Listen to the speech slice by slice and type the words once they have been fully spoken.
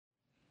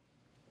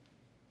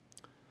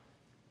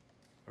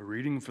A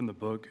reading from the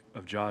book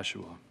of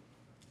Joshua.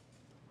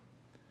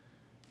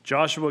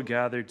 Joshua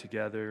gathered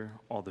together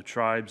all the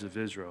tribes of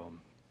Israel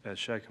at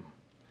Shechem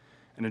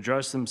and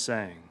addressed them,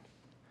 saying,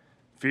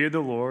 "Fear the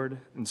Lord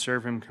and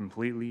serve him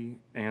completely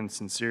and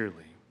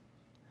sincerely.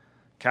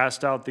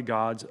 Cast out the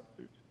gods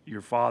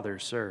your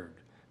fathers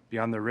served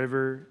beyond the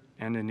river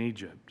and in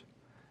Egypt,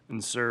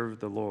 and serve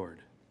the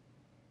Lord.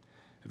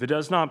 If it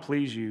does not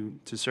please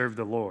you to serve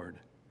the Lord,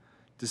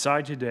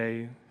 decide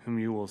today whom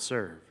you will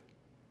serve,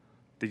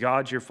 the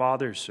gods your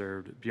fathers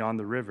served beyond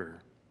the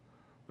river,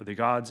 or the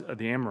gods of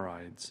the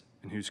Amorites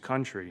in whose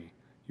country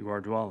you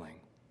are dwelling.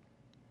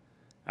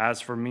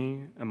 As for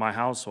me and my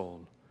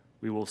household,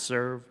 we will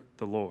serve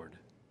the Lord."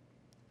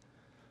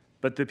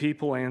 But the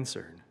people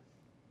answered,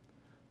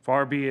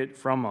 "Far be it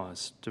from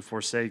us to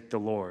forsake the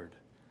Lord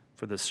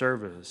for the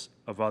service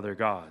of other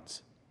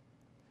gods.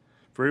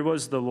 For it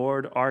was the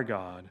Lord our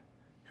God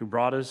who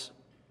brought us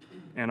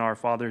and our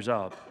fathers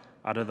up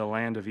out of the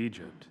land of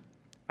Egypt,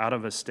 out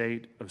of a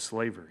state of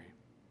slavery.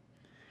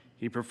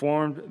 He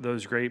performed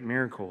those great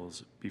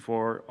miracles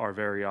before our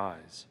very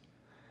eyes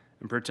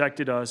and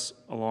protected us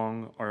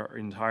along our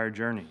entire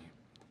journey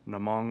and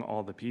among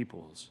all the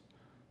peoples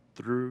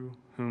through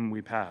whom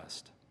we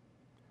passed.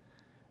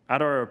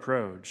 At our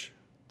approach,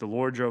 the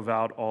Lord drove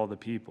out all the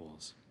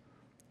peoples,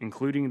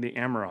 including the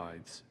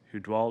Amorites who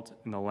dwelt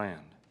in the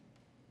land.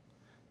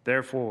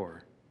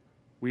 Therefore,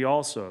 we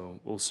also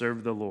will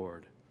serve the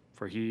Lord,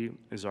 for he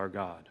is our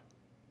God."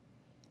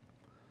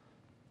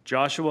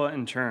 Joshua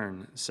in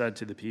turn said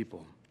to the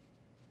people,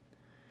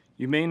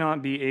 "You may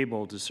not be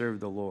able to serve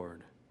the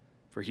Lord,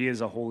 for he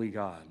is a holy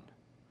God.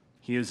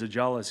 He is a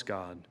jealous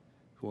God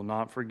who will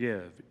not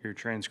forgive your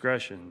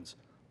transgressions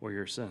or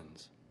your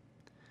sins.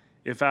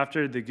 If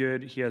after the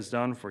good he has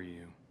done for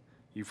you,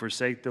 you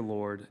forsake the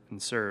Lord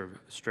and serve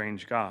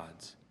strange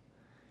gods,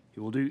 he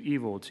will do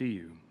evil to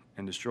you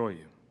and destroy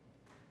you."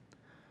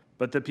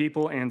 But the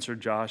people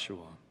answered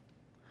Joshua,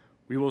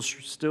 "We will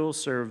still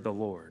serve the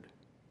Lord."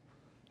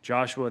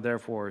 Joshua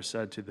therefore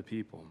said to the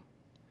people,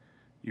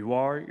 "You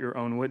are your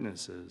own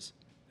witnesses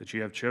that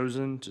you have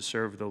chosen to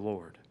serve the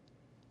Lord."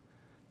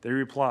 They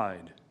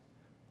replied,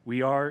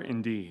 "We are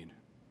indeed."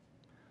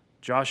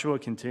 Joshua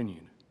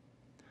continued,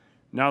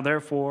 "Now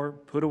therefore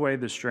put away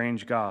the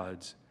strange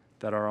gods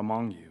that are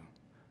among you,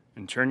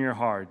 and turn your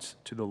hearts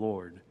to the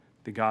Lord,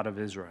 the God of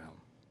Israel."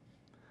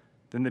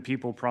 Then the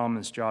people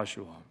promised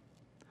Joshua,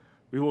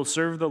 "We will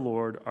serve the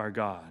Lord our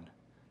God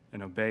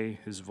and obey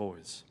his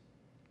voice."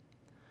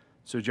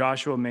 So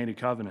Joshua made a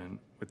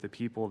covenant with the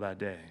people that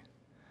day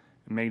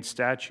and made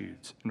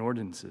statutes and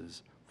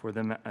ordinances for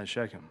them at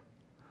Shechem,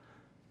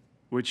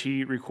 which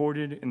he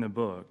recorded in the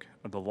book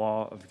of the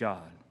law of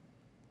God.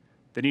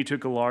 Then he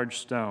took a large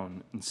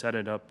stone and set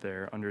it up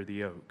there under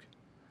the oak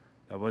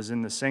that was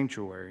in the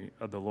sanctuary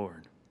of the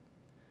Lord.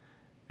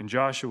 And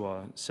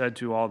Joshua said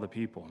to all the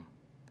people,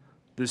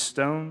 "This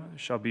stone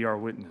shall be our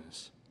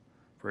witness,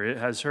 for it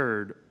has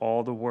heard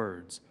all the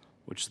words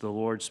which the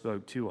Lord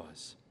spoke to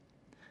us.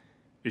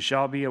 It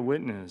shall be a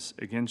witness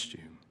against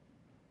you,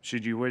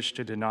 should you wish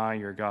to deny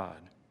your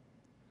God."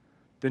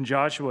 Then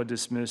Joshua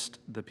dismissed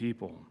the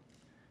people,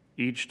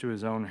 each to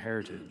his own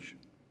heritage.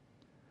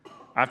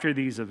 After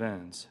these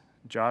events,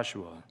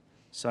 Joshua,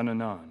 son of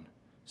Nun,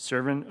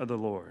 servant of the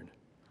Lord,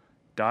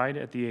 died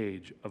at the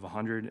age of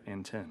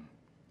 110.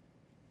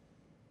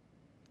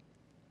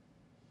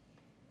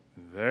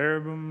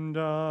 Verbum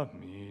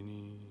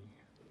Domini.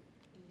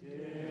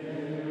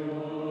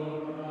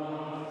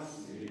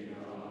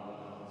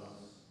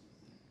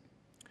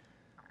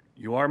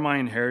 You are my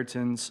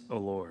inheritance, O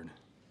Lord.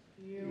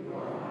 You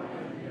are my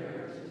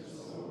inheritance,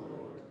 O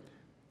Lord.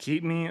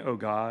 Keep me, O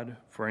God,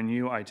 for in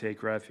you I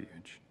take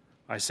refuge.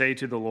 I say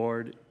to the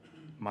Lord,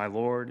 my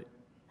Lord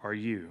are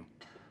you.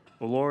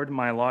 O Lord,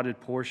 my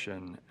allotted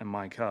portion and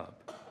my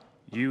cup.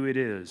 You it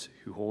is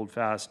who hold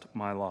fast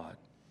my lot.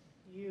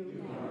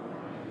 You are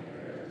my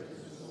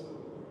inheritance, O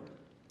Lord.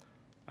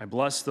 I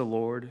bless the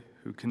Lord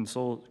who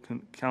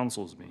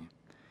counsels me.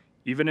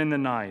 Even in the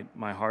night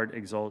my heart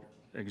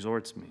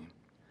exhorts me.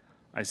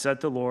 I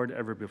set the Lord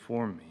ever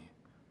before me.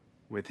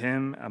 With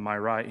him at my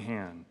right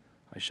hand,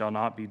 I shall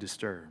not be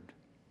disturbed.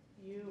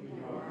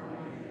 You are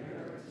my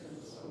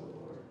inheritance, O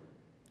Lord.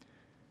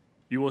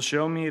 You will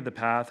show me the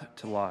path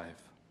to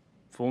life,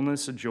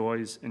 fullness of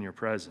joys in your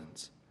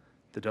presence,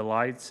 the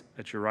delights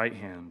at your right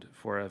hand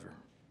forever.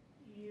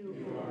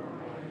 You are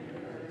my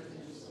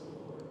inheritance, O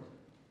Lord.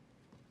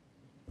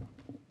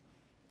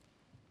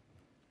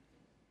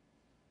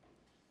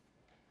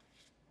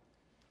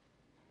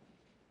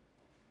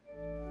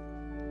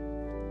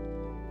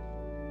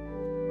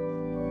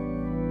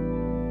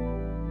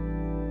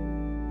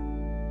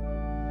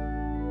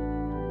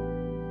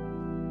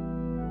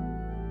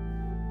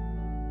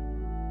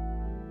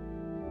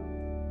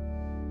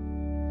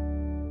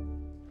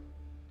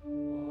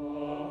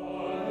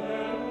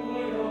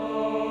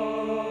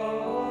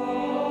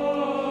 Alleluia,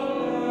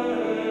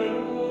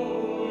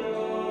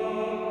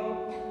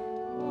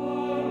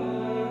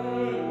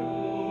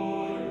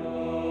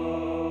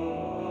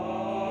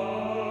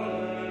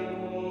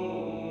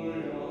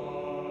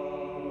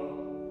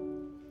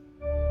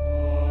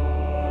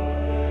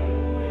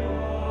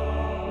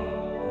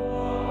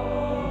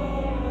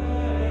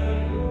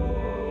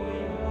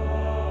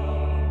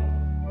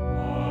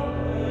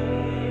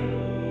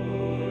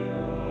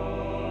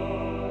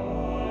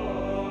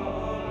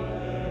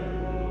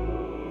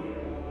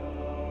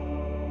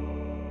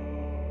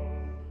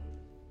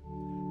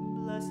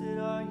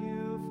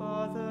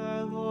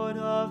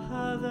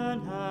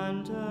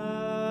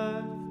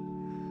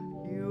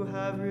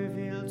 have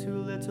revealed to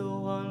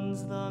little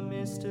ones the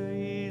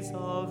mysteries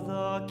of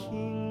the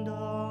kingdom.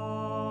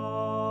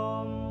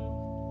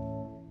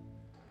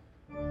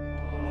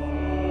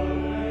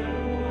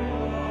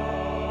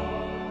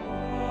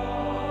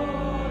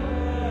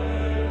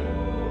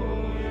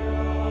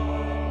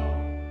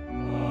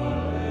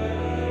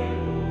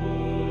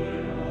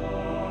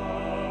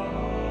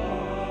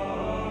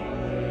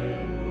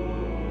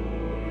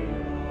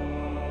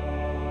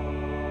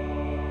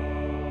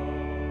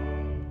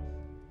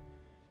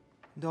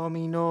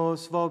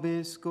 Dominus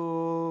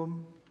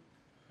vobiscum.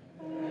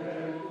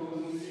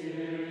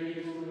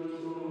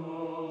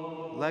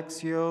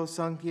 Lectio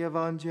Sancti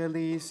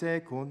Evangelii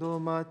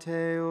secundum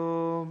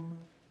Matteum.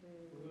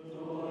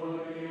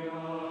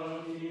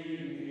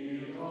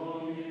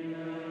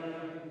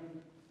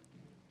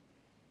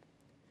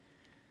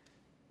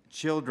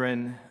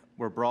 Children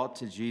were brought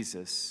to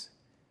Jesus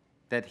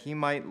that he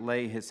might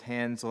lay his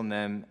hands on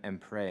them and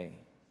pray.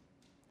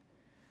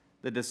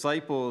 The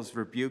disciples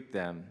rebuked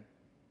them,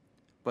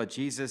 but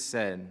Jesus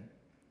said,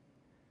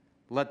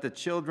 "Let the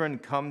children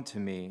come to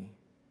me,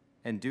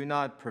 and do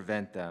not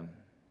prevent them,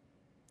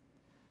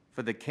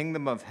 for the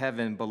kingdom of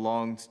heaven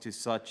belongs to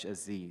such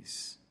as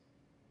these."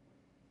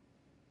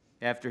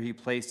 After he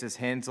placed his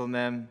hands on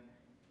them,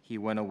 he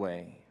went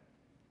away.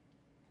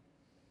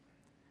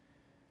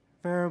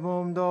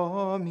 Verbum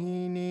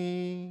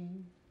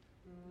Domini.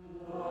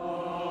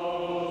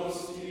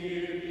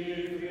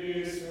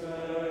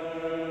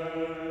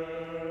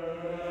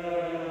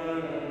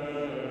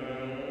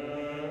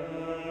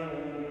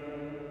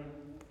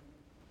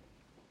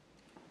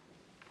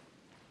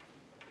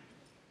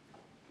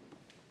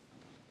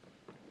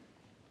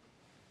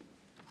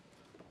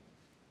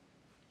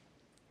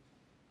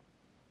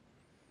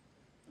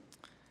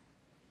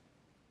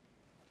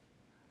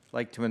 I'd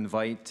like to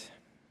invite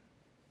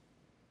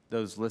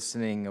those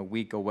listening a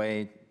week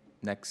away.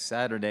 Next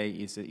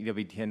Saturday is the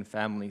EWTN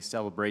Family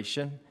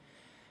Celebration,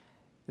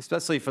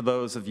 especially for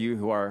those of you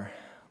who are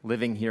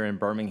living here in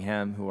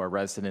Birmingham, who are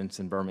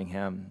residents in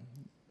Birmingham,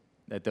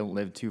 that don't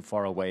live too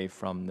far away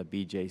from the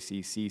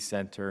BJCC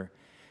Center.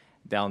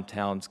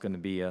 Downtown is going to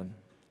be a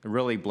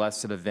really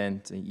blessed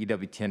event, an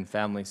EWTN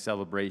Family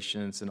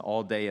Celebration. It's an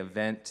all-day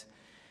event,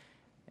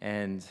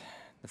 and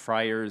the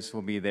friars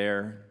will be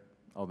there,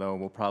 although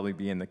we'll probably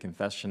be in the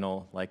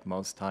confessional like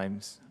most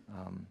times.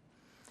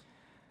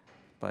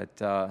 But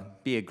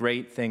be a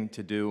great thing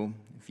to do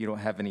if you don't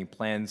have any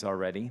plans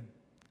already.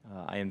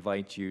 I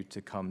invite you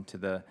to come to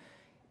the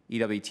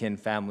EWTN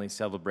Family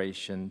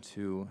Celebration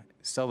to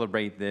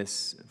celebrate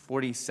this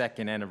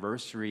 42nd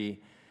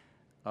anniversary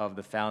of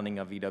the founding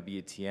of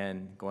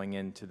EWTN, going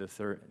into the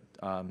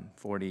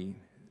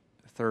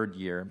 43rd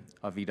year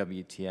of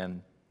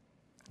EWTN,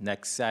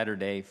 next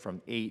Saturday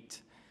from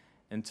 8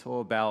 until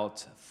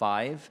about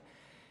 5.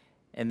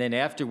 And then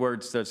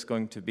afterwards, there's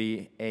going to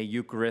be a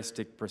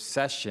Eucharistic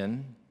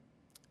procession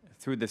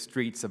through the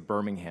streets of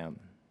Birmingham.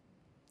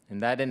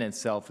 And that in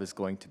itself is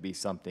going to be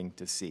something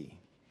to see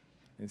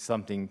and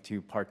something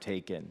to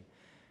partake in.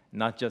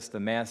 Not just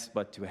the Mass,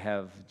 but to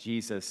have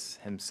Jesus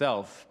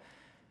himself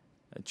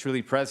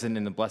truly present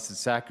in the Blessed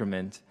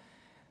Sacrament,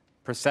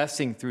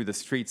 processing through the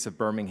streets of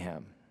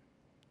Birmingham.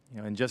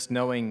 And just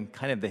knowing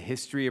kind of the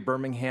history of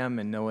Birmingham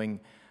and knowing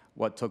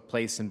what took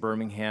place in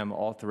Birmingham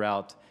all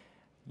throughout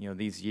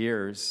these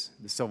years,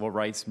 the civil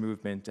rights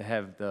movement, to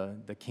have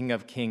the King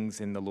of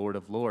Kings and the Lord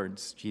of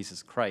Lords,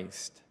 Jesus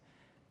Christ,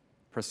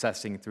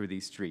 processing through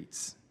these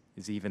streets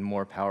is even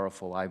more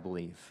powerful, I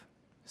believe.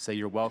 So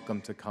you're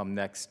welcome to come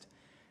next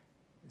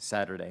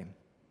Saturday.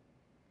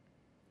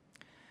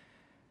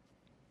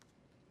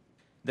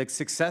 The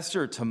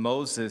successor to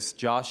Moses,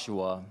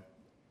 Joshua,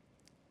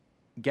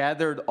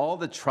 gathered all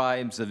the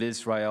tribes of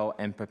Israel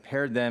and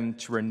prepared them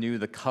to renew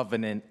the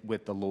covenant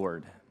with the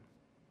Lord.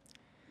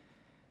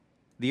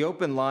 The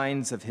open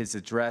lines of his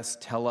address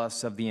tell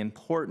us of the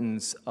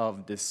importance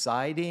of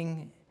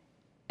deciding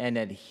and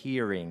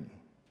adhering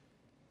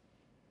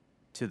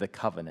to the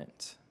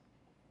covenant,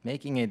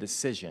 making a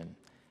decision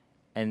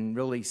and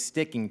really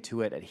sticking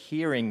to it,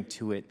 adhering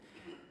to it,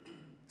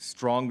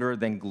 stronger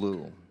than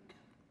glue.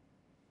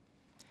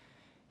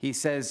 He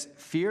says,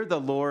 "Fear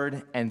the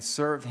Lord and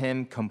serve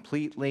him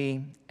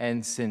completely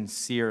and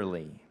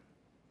sincerely.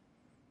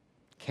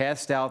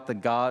 Cast out the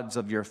gods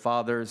of your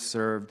fathers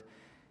served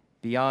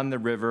beyond the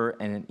river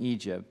and in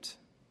Egypt,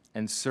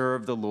 and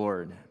serve the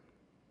Lord.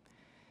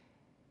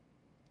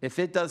 If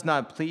it does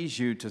not please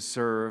you to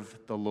serve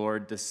the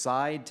Lord,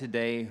 decide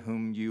today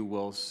whom you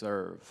will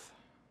serve.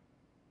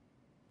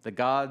 The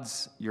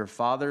gods your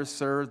fathers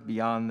served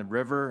beyond the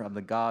river, of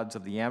the gods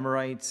of the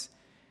Amorites,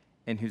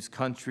 in whose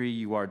country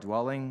you are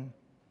dwelling.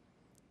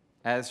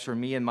 As for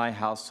me and my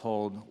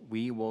household,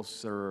 we will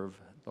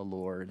serve the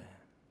Lord."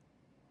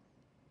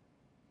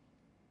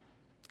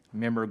 I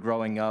remember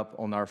growing up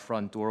on our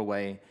front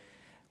doorway,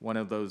 one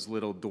of those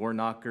little door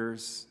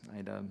knockers.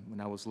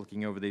 When I was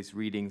looking over these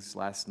readings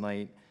last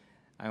night,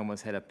 I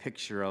almost had a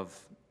picture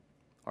of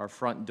our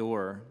front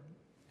door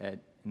at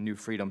New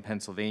Freedom,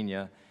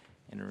 Pennsylvania,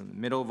 And in the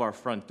middle of our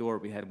front door,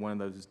 we had one of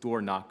those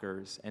door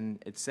knockers,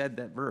 and it said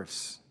that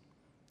verse,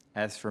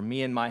 "As for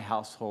me and my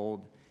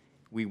household,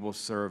 we will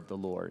serve the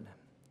Lord."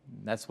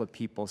 And that's what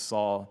people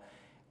saw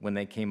when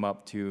they came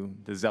up to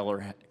the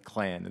Zeller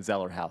clan, the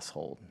Zeller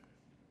household.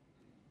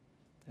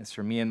 As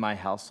for me and my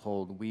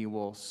household, we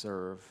will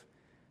serve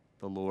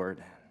the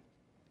Lord.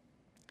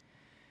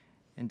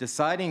 And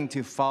deciding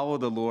to follow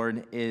the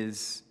Lord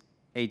is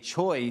a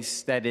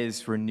choice that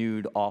is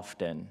renewed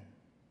often,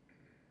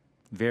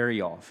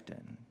 very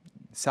often.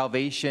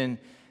 Salvation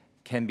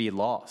can be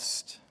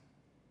lost.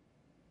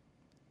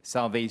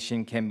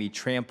 Salvation can be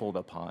trampled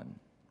upon,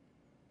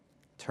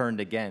 turned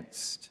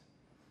against.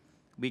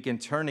 We can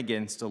turn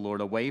against the Lord,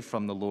 away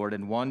from the Lord,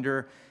 and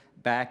wander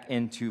back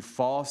into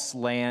false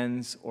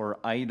lands or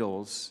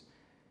idols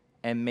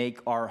and make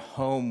our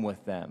home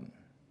with them.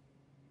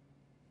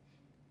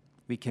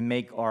 We can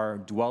make our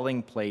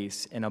dwelling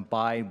place and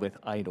abide with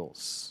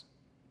idols.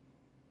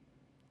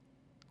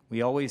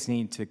 We always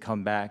need to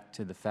come back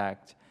to the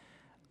fact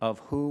of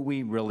who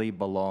we really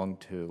belong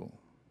to.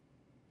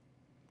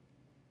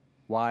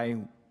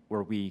 Why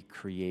were we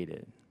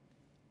created?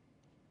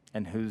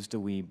 And whose do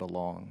we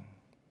belong?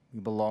 We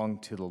belong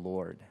to the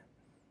Lord,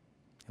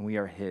 and we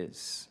are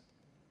His.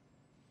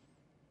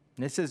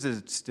 And this is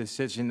a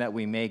decision that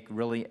we make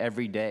really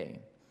every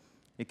day.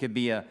 It could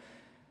be an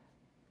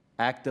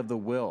act of the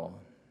will.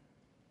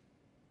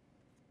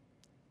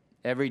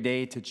 Every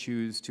day to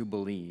choose to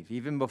believe,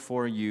 even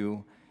before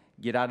you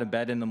get out of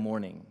bed in the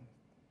morning,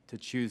 to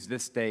choose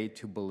this day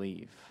to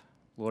believe.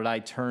 Lord, I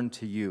turn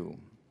to you.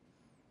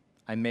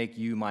 I make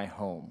you my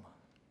home.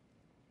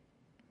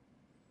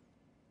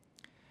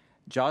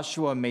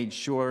 Joshua made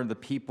sure the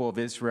people of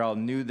Israel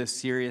knew the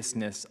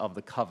seriousness of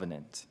the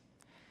covenant.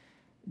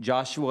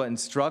 Joshua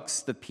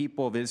instructs the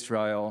people of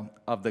Israel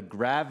of the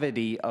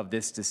gravity of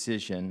this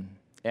decision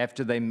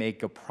after they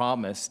make a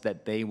promise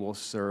that they will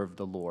serve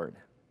the Lord.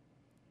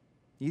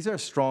 These are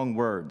strong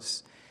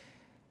words.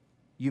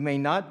 You may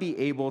not be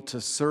able to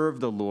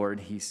serve the Lord,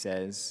 he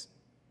says,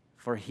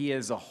 for he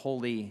is a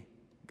holy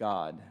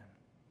God.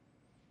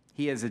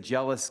 He is a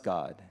jealous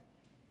God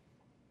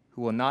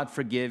who will not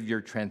forgive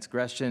your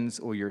transgressions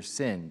or your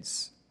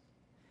sins.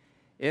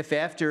 If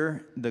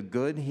after the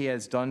good he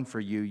has done for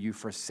you, you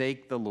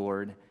forsake the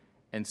Lord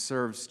and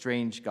serve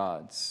strange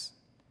gods,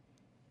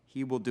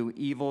 he will do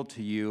evil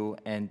to you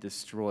and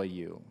destroy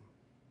you.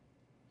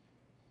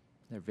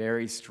 They're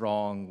very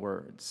strong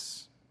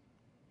words.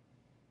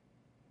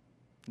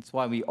 That's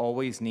why we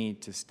always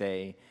need to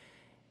stay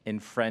in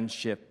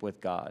friendship with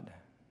God,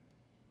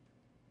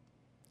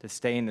 to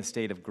stay in the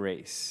state of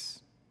grace.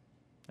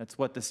 That's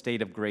what the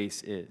state of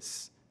grace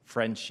is,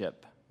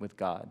 friendship with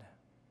God.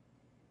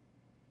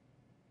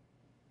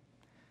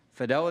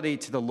 Fidelity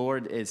to the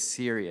Lord is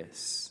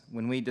serious.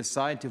 When we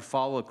decide to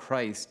follow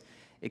Christ,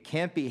 it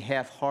can't be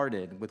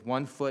half-hearted, with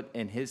one foot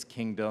in his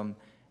kingdom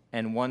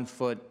and one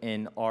foot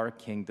in our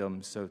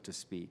kingdom, so to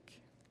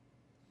speak.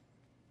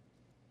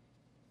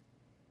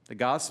 The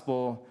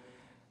gospel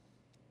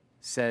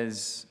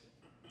says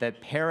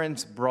that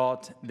parents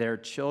brought their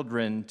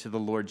children to the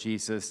Lord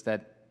Jesus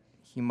that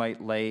he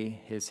might lay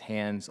his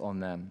hands on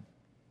them.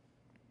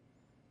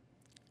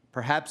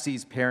 Perhaps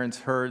these parents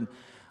heard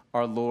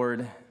our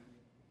Lord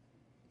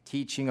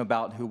teaching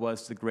about who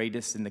was the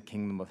greatest in the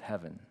kingdom of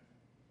heaven.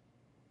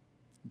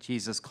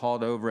 Jesus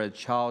called over a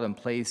child and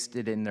placed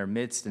it in their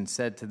midst and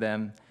said to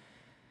them,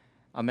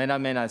 "Amen,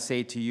 amen, I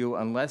say to you,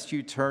 unless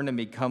you turn and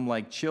become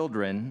like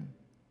children,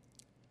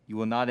 you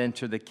will not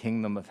enter the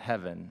kingdom of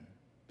heaven.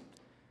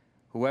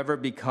 Whoever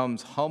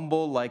becomes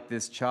humble like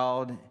this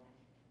child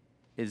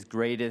is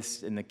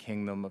greatest in the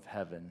kingdom of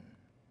heaven.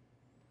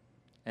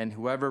 And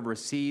whoever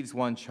receives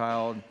one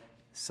child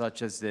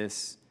such as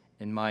this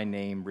in my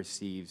name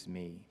receives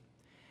me."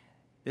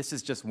 This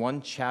is just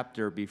one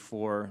chapter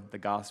before the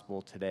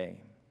gospel today.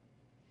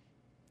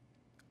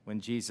 When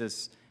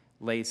Jesus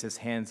lays his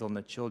hands on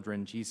the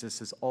children,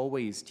 Jesus is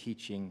always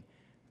teaching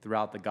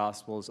throughout the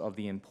gospels of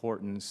the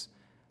importance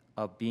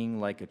of being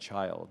like a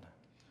child,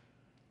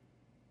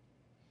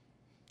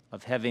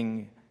 of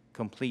having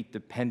complete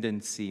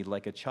dependency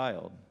like a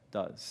child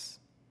does,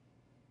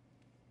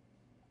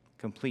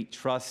 complete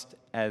trust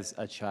as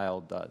a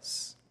child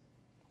does.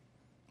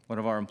 One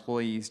of our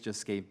employees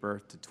just gave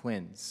birth to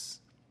twins,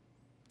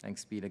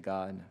 thanks be to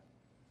God,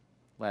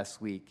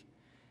 last week.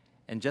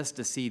 And just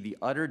to see the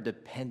utter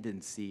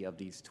dependency of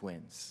these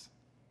twins.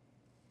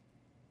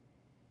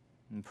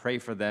 And pray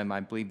for them. I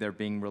believe they're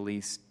being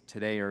released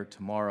today or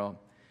tomorrow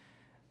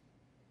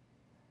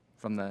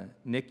from the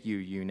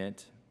NICU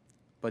unit.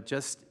 But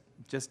just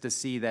to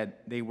see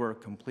that they were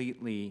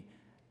completely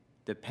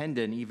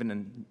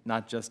dependent,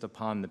 not just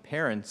upon the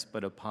parents,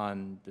 but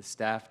upon the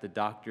staff, the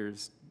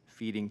doctors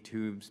feeding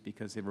tubes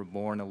because they were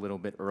born a little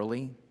bit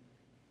early.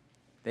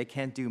 They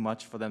can't do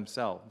much for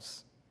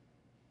themselves.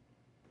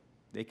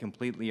 They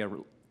completely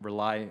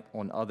rely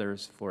on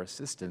others for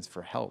assistance,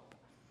 for help.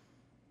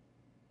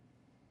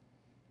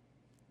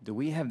 Do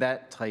we have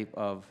that type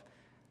of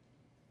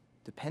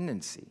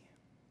dependency?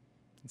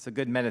 It's a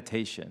good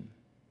meditation.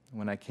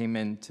 when I came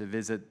in to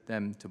visit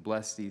them to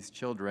bless these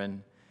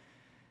children,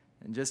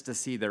 and just to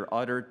see their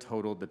utter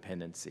total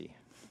dependency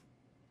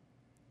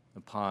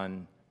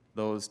upon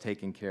those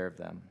taking care of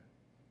them.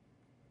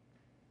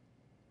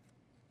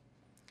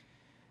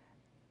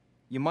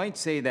 You might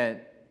say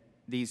that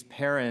these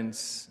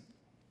parents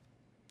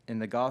in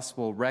the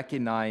gospel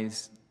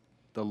recognized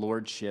the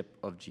lordship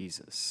of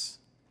Jesus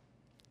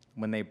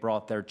when they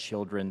brought their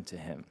children to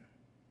him.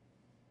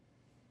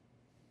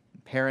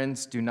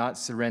 Parents do not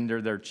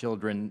surrender their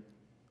children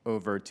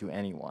over to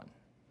anyone.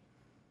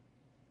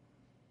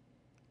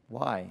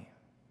 Why?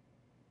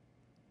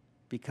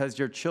 Because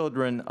your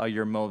children are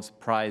your most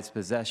prized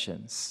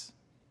possessions.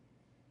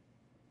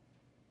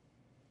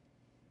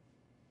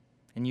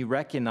 And you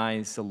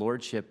recognize the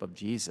lordship of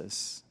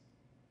Jesus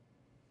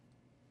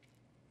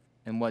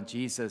and what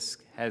Jesus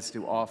has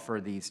to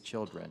offer these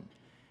children,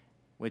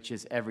 which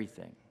is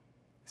everything,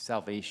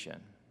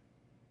 salvation.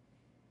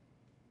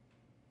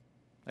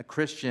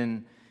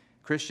 Christian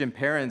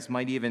parents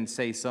might even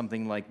say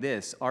something like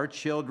this: our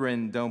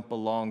children don't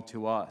belong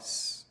to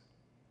us.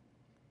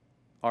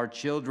 Our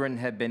children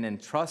have been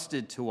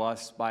entrusted to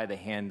us by the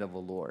hand of the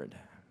Lord,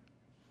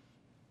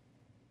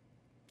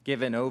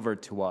 given over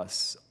to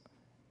us,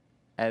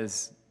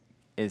 as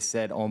is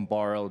said, on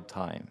borrowed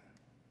time.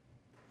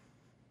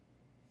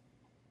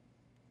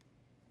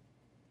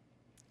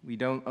 We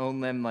don't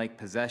own them like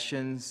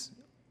possessions,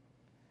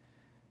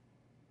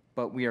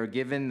 but we are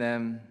given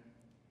them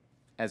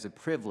as a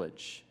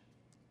privilege,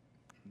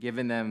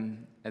 given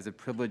them as a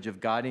privilege of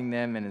guiding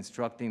them and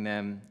instructing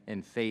them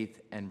in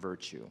faith and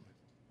virtue.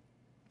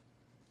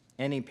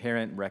 Any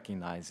parent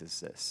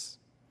recognizes this,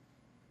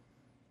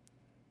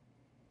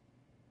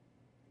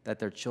 that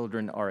their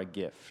children are a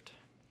gift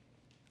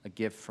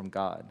from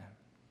God.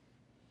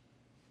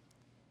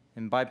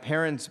 And by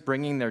parents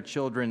bringing their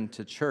children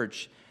to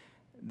church,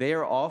 they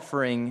are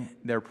offering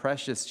their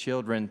precious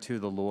children to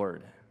the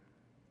Lord.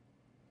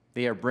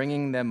 They are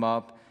bringing them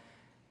up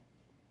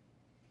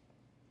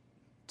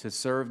to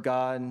serve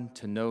God,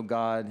 to know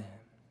God,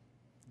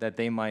 that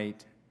they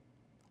might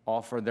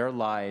offer their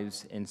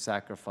lives in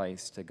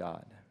sacrifice to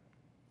God.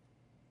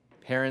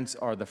 Parents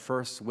are the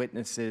first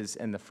witnesses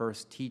and the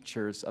first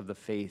teachers of the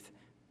faith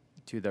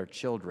to their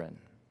children.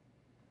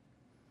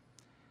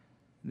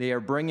 They are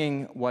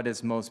bringing what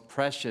is most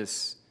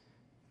precious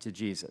to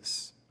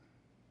Jesus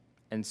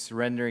and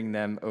surrendering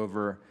them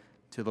over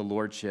to the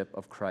lordship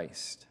of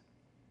Christ.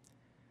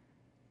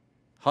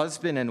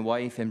 Husband and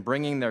wife, in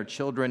bringing their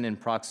children in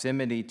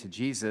proximity to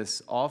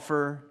Jesus,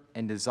 offer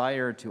and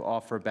desire to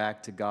offer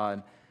back to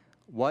God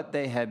what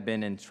they have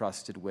been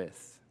entrusted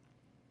with.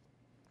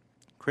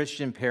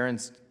 Christian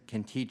parents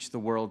can teach the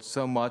world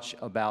so much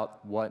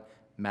about what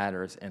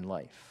matters in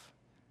life,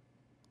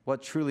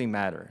 what truly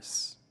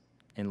matters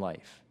in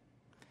life.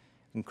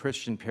 And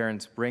Christian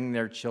parents bring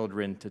their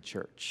children to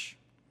church.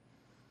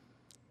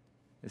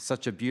 It's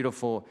such a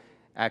beautiful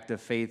act of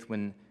faith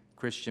when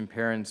Christian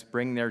parents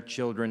bring their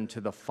children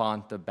to the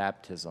font of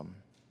baptism.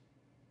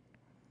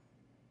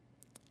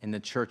 And the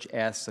church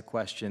asks the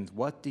questions,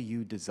 what do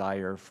you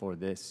desire for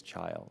this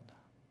child?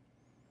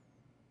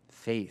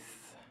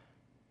 Faith,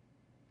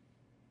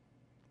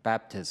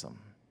 baptism,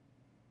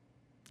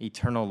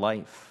 eternal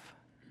life,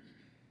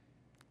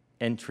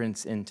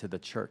 entrance into the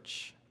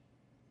church.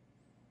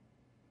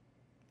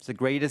 It's the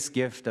greatest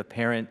gift a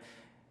parent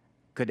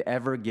could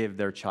ever give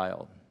their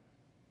child,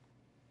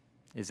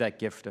 is that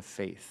gift of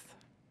faith.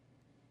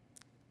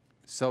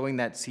 Sowing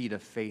that seed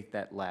of faith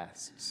that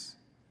lasts.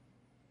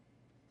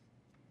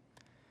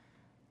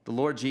 The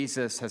Lord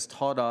Jesus has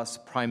taught us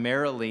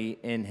primarily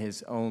in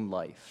his own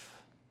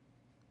life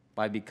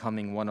by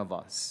becoming one of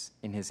us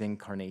in his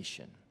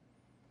incarnation,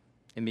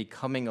 in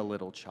becoming a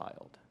little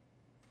child,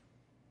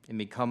 in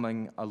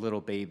becoming a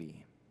little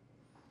baby.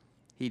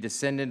 He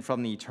descended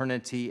from the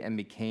eternity and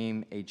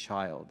became a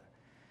child.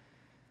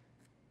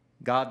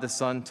 God the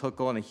Son took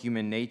on a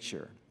human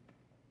nature,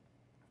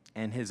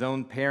 and his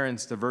own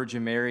parents, the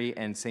Virgin Mary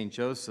and Saint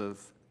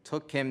Joseph,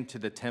 took him to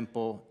the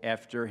temple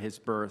after his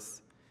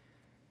birth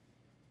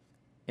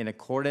in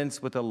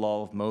accordance with the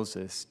law of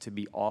Moses to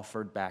be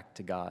offered back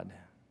to God.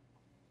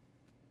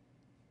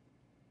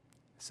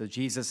 So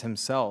Jesus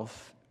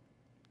himself,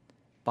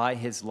 by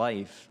his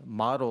life,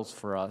 models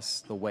for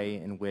us the way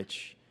in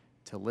which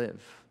to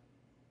live,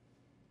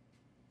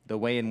 the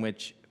way in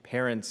which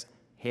parents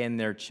hand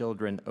their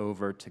children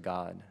over to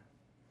God,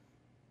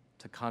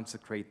 to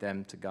consecrate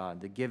them to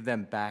God, to give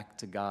them back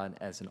to God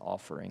as an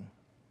offering.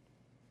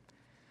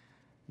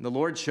 The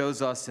Lord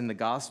shows us in the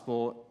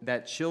gospel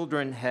that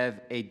children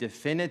have a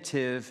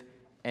definitive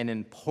and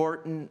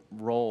important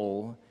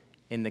role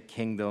in the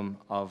kingdom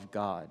of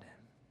God.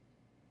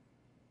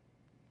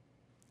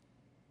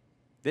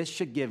 This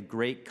should give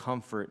great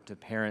comfort to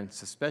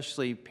parents,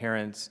 especially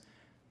parents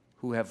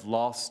who have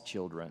lost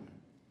children,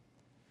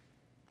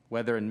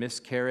 whether in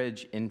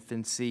miscarriage,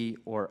 infancy,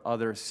 or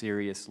other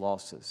serious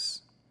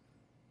losses.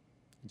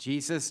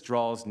 Jesus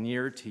draws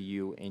near to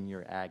you in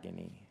your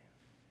agony,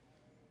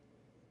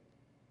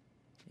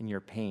 in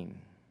your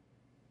pain.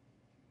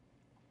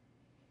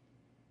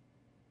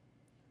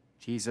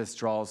 Jesus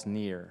draws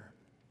near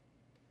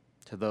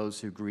to those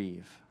who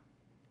grieve.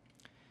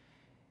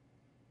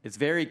 It's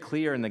very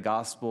clear in the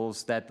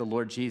Gospels that the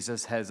Lord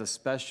Jesus has a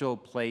special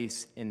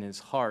place in his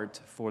heart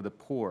for the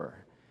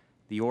poor,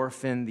 the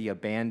orphan, the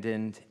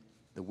abandoned,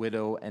 the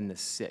widow, and the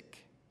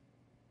sick.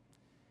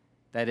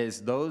 That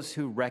is, those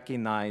who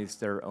recognize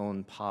their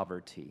own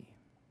poverty,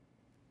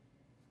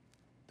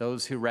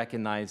 those who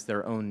recognize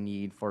their own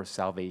need for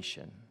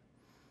salvation.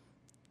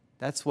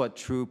 That's what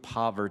true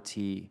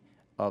poverty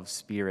of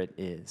spirit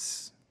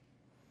is.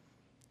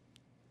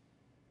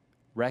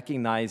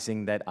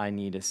 Recognizing that I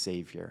need a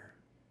Savior.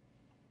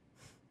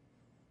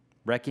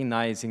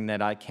 Recognizing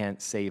that I can't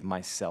save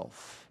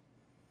myself.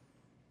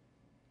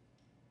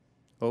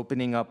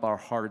 Opening up our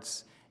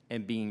hearts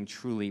and being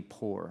truly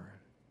poor.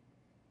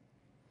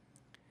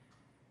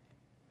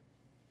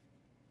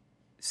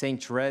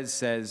 St. Therese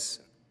says,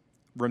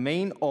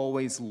 remain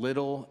always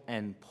little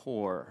and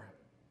poor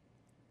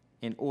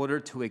in order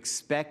to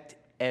expect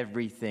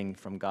everything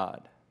from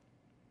God.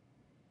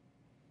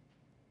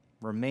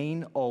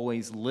 Remain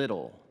always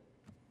little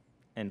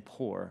and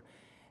poor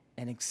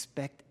and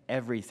expect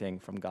everything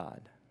from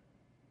God.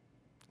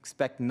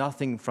 Expect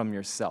nothing from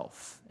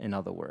yourself, in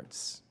other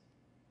words.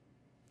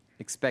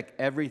 Expect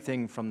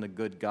everything from the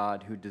good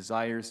God who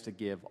desires to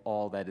give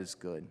all that is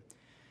good.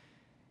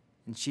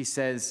 And she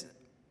says,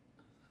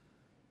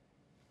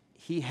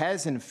 he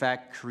has in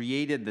fact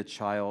created the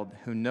child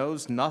who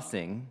knows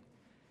nothing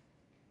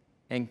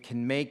and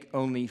can make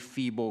only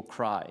feeble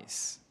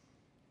cries.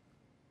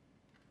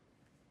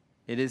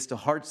 It is to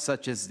hearts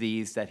such as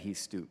these that he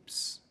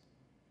stoops.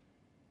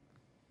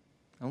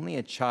 Only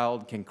a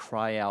child can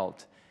cry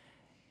out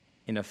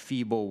in a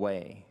feeble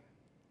way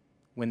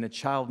when the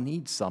child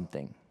needs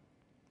something.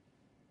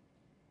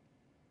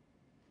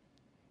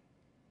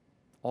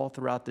 All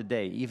throughout the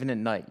day, even at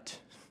night.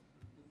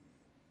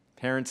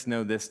 Parents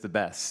know this the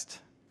best.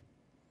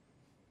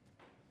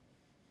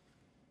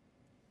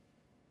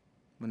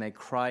 When they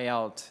cry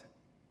out,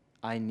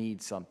 I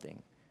need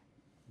something.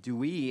 Do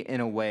we,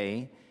 in a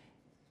way,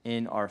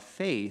 in our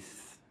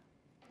faith,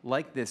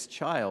 like this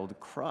child,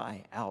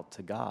 cry out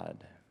to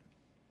God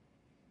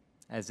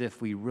as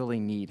if we really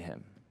need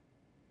him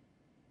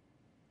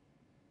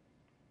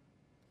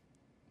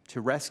to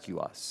rescue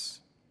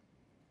us?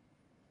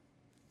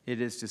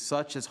 It is to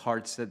such as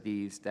hearts as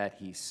these that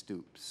he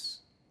stoops,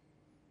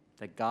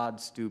 that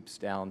God stoops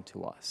down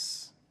to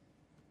us,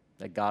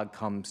 that God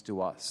comes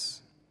to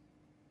us.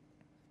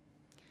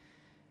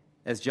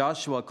 As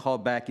Joshua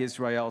called back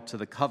Israel to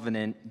the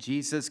covenant,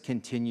 Jesus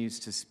continues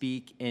to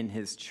speak in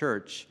his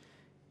church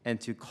and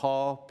to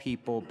call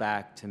people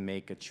back to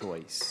make a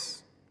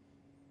choice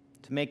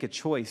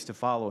to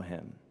follow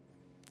him.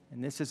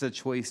 And this is a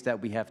choice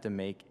that we have to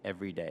make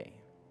every day.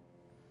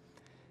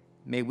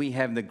 May we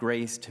have the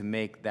grace to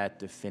make that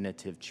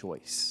definitive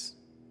choice,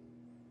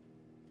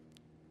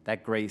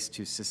 that grace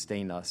to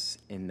sustain us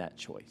in that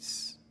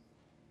choice.